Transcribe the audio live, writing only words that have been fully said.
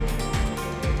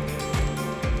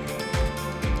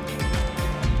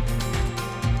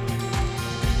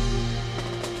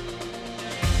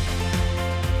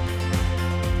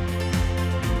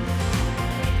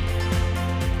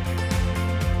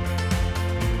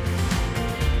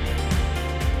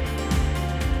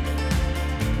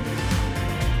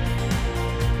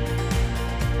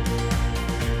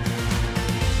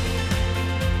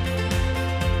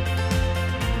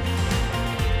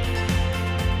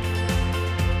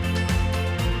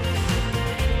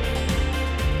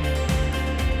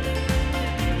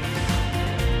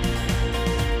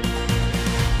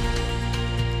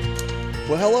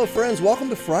Well, hello, friends. Welcome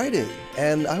to Friday,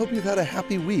 and I hope you've had a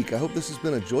happy week. I hope this has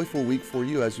been a joyful week for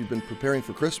you as you've been preparing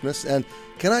for Christmas. And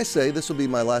can I say, this will be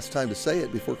my last time to say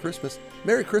it before Christmas,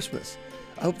 Merry Christmas.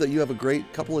 I hope that you have a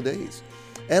great couple of days.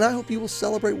 And I hope you will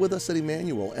celebrate with us at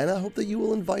Emmanuel, and I hope that you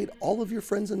will invite all of your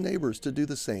friends and neighbors to do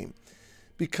the same.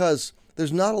 Because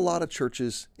there's not a lot of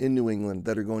churches in New England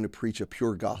that are going to preach a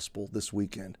pure gospel this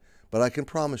weekend. But I can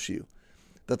promise you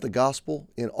that the gospel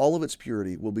in all of its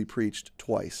purity will be preached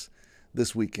twice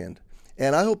this weekend.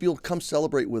 And I hope you'll come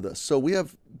celebrate with us. So we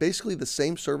have basically the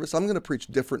same service. I'm going to preach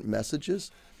different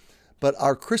messages, but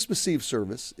our Christmas Eve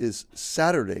service is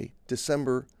Saturday,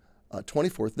 December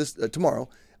 24th, tomorrow,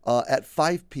 at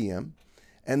 5 p.m.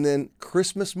 And then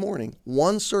Christmas morning,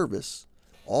 one service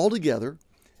all together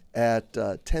at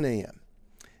 10 a.m.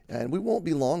 And we won't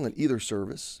be long on either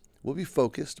service. We'll be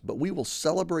focused, but we will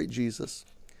celebrate Jesus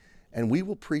and we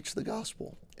will preach the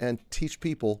gospel and teach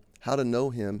people how to know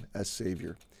him as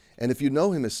Savior. And if you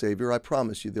know him as Savior, I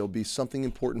promise you there'll be something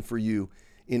important for you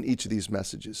in each of these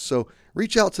messages. So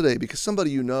reach out today because somebody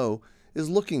you know is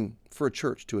looking for a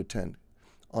church to attend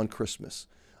on Christmas.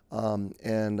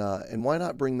 And why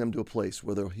not bring them to a place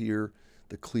where they'll hear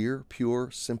the clear,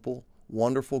 pure, simple,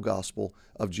 wonderful gospel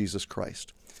of Jesus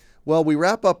Christ. Well, we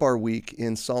wrap up our week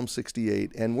in Psalm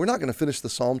 68, and we're not going to finish the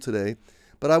psalm today,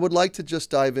 but I would like to just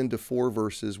dive into 4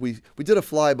 verses. We did a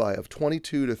flyby of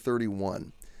 22 to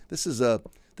 31. This is a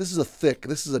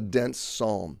dense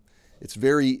psalm. It's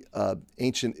very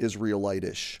ancient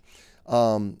Israelite-ish.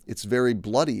 It's very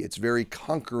bloody. It's very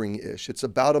conquering-ish. It's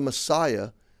about a Messiah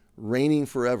reigning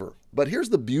forever. But here's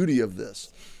the beauty of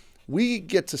this. We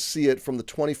get to see it from the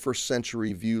 21st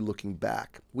century view looking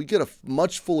back. We get a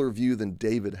much fuller view than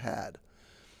David had.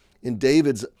 In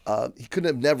David's, he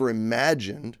couldn't have never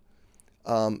imagined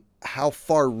how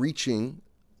far-reaching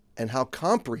and how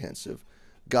comprehensive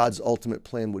God's ultimate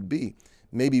plan would be.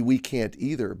 Maybe we can't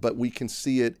either, but we can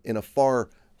see it in a far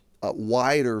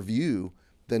wider view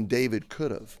than David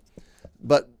could have.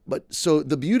 But so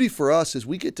the beauty for us is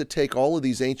we get to take all of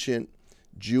these ancient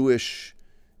Jewish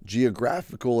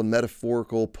geographical and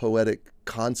metaphorical poetic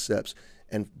concepts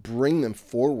and bring them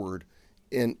forward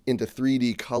into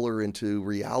 3D color, into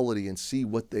reality, and see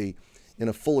what they, in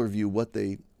a fuller view, what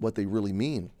they really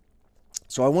mean.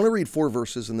 So I want to read 4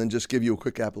 verses and then just give you a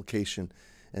quick application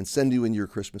and send you in your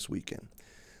Christmas weekend.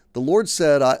 The Lord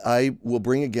said, I will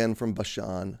bring again from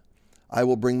Bashan. I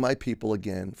will bring my people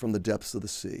again from the depths of the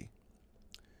sea.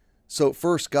 So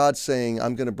first, God's saying,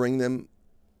 I'm going to bring them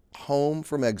home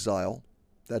from exile.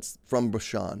 That's from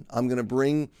Bashan. I'm going to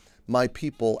bring my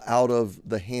people out of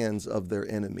the hands of their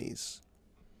enemies.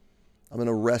 I'm going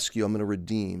to rescue. I'm going to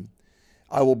redeem.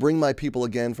 I will bring my people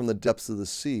again from the depths of the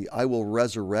sea. I will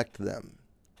resurrect them.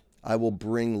 I will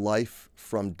bring life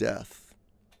from death.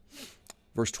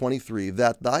 Verse 23,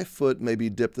 that thy foot may be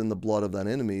dipped in the blood of thine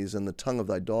enemies and the tongue of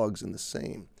thy dogs in the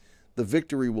same. The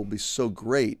victory will be so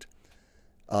great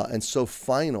and so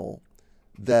final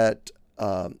that,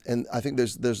 and I think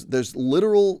there's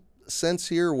literal sense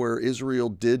here where Israel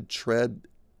did tread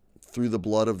through the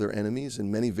blood of their enemies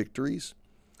in many victories.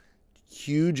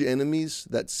 Huge enemies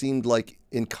that seemed like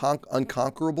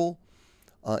unconquerable,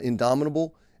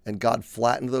 indomitable, and God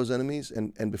flattened those enemies.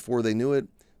 And before they knew it,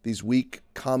 these weak,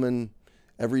 common,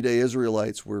 everyday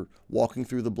Israelites were walking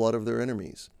through the blood of their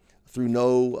enemies through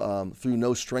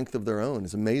no strength of their own.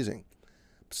 It's amazing.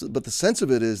 But the sense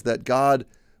of it is that God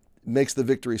makes the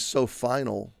victory so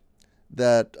final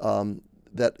that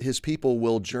his people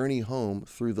will journey home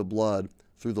through the blood,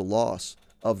 through the loss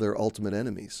of their ultimate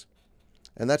enemies.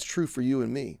 And that's true for you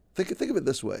and me. Think of it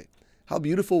this way. How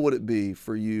beautiful would it be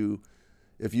for you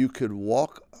if you could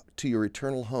walk to your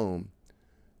eternal home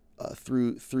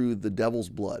through the devil's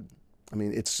blood? I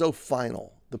mean, it's so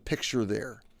final. The picture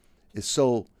there is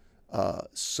so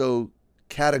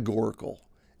categorical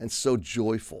and so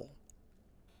joyful.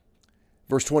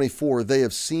 Verse 24, they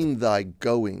have seen thy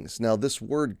goings. Now, this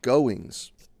word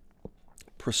goings,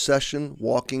 procession,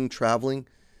 walking, traveling,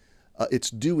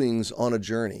 it's doings on a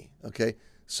journey, okay?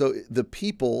 So the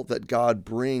people that God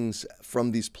brings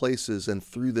from these places and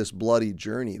through this bloody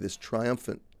journey, this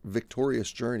triumphant,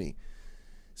 victorious journey,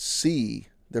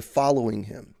 they're following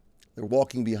him. They're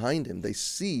walking behind him. They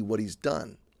see what he's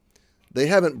done. They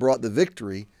haven't brought the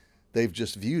victory. They've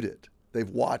just viewed it. They've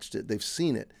watched it. They've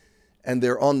seen it. And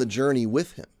they're on the journey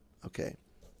with him, okay?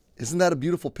 Isn't that a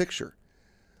beautiful picture?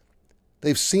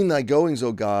 They've seen thy goings,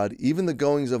 O God, even the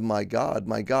goings of my God,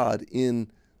 in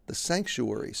the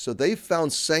sanctuary. So they've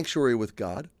found sanctuary with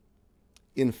God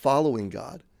in following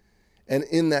God. And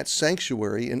in that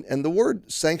sanctuary, and the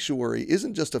word sanctuary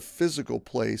isn't just a physical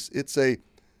place, it's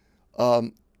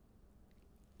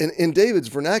in David's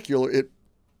vernacular, it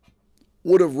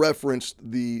would have referenced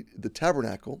the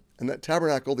tabernacle, and that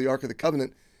tabernacle, the Ark of the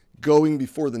Covenant, going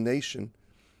before the nation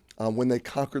when they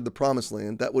conquered the Promised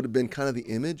Land. That would have been kind of the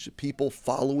image, people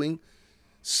following,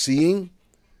 seeing.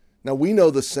 Now, we know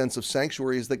the sense of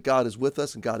sanctuary is that God is with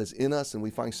us and God is in us, and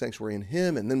we find sanctuary in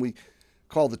Him, and then we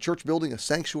call the church building a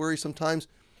sanctuary sometimes.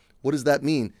 What does that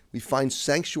mean? We find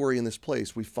sanctuary in this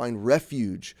place. We find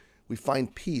refuge. We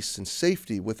find peace and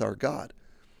safety with our God.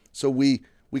 So we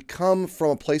come from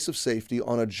a place of safety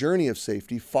on a journey of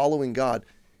safety, following God.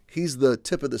 He's the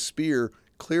tip of the spear,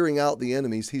 clearing out the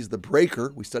enemies. He's the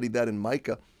breaker. We studied that in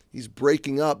Micah. He's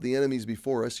breaking up the enemies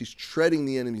before us. He's treading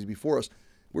the enemies before us.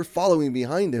 We're following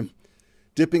behind Him,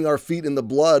 dipping our feet in the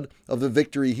blood of the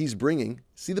victory He's bringing.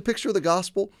 See the picture of the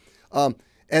gospel?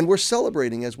 And we're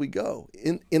celebrating as we go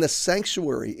in a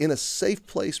sanctuary, in a safe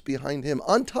place behind Him,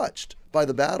 untouched by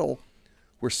the battle.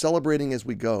 We're celebrating as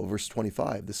we go. Verse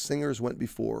 25, the singers went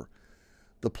before,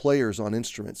 the players on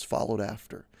instruments followed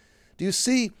after. Do you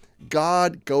see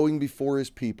God going before His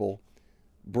people,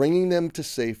 bringing them to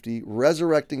safety,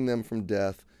 resurrecting them from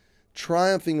death,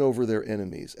 triumphing over their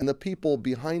enemies, and the people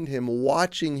behind Him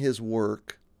watching His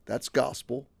work? That's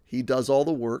gospel. He does all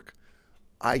the work.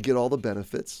 I get all the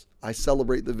benefits. I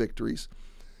celebrate the victories.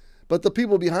 But the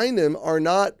people behind Him are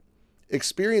not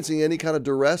experiencing any kind of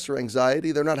duress or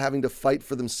anxiety. They're not having to fight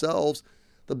for themselves.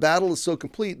 The battle is so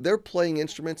complete, they're playing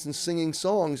instruments and singing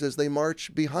songs as they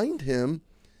march behind Him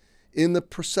in the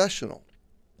processional.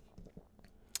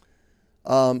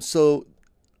 So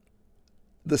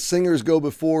the singers go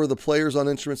before, the players on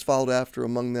instruments followed after.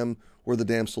 Among them were the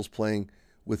damsels playing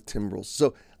with timbrels.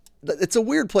 So it's a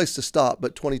weird place to stop,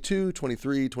 but 22,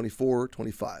 23, 24,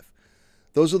 25.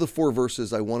 Those are the 4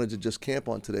 verses I wanted to just camp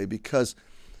on today because,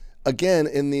 again,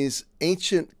 in these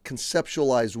ancient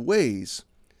conceptualized ways,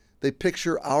 they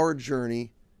picture our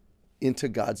journey into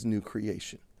God's new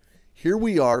creation. Here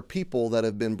we are, people that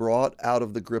have been brought out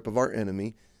of the grip of our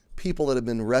enemy, people that have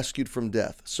been rescued from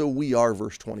death. So we are,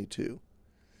 verse 22.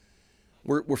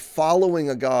 We're following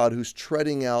a God who's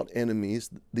treading out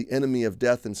enemies, the enemy of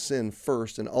death and sin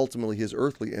first, and ultimately His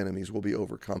earthly enemies will be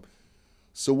overcome.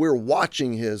 So we're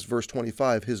watching His, verse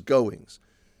 25, His goings.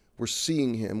 We're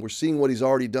seeing Him. We're seeing what He's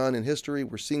already done in history.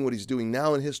 We're seeing what He's doing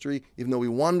now in history, even though we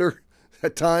wonder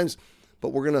at times. But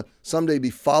we're going to someday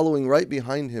be following right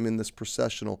behind Him in this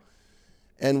processional.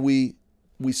 And we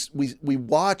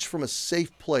watch from a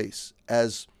safe place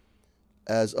as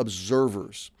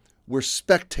observers. We're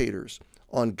spectators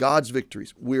on God's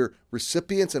victories. We're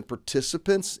recipients and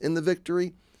participants in the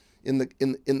victory, in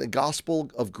the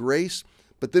gospel of grace.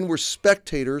 But then we're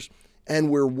spectators and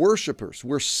we're worshipers.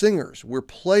 We're singers. We're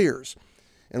players.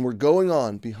 And we're going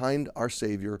on behind our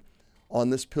Savior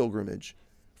on this pilgrimage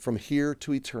from here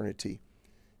to eternity.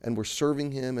 And we're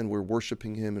serving Him and we're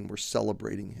worshiping Him and we're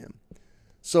celebrating Him.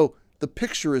 So the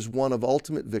picture is one of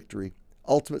ultimate victory,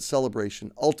 ultimate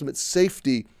celebration, ultimate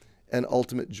safety, and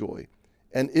ultimate joy.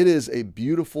 And it is a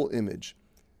beautiful image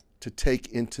to take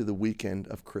into the weekend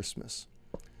of Christmas.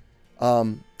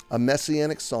 A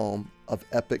messianic psalm of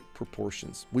epic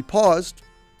proportions. We paused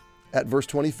at verse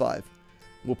 25.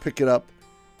 We'll pick it up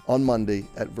on Monday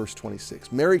at verse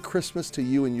 26. Merry Christmas to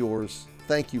you and yours.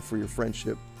 Thank you for your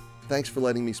friendship. Thanks for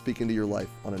letting me speak into your life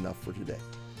on Enough for Today.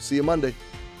 See you Monday.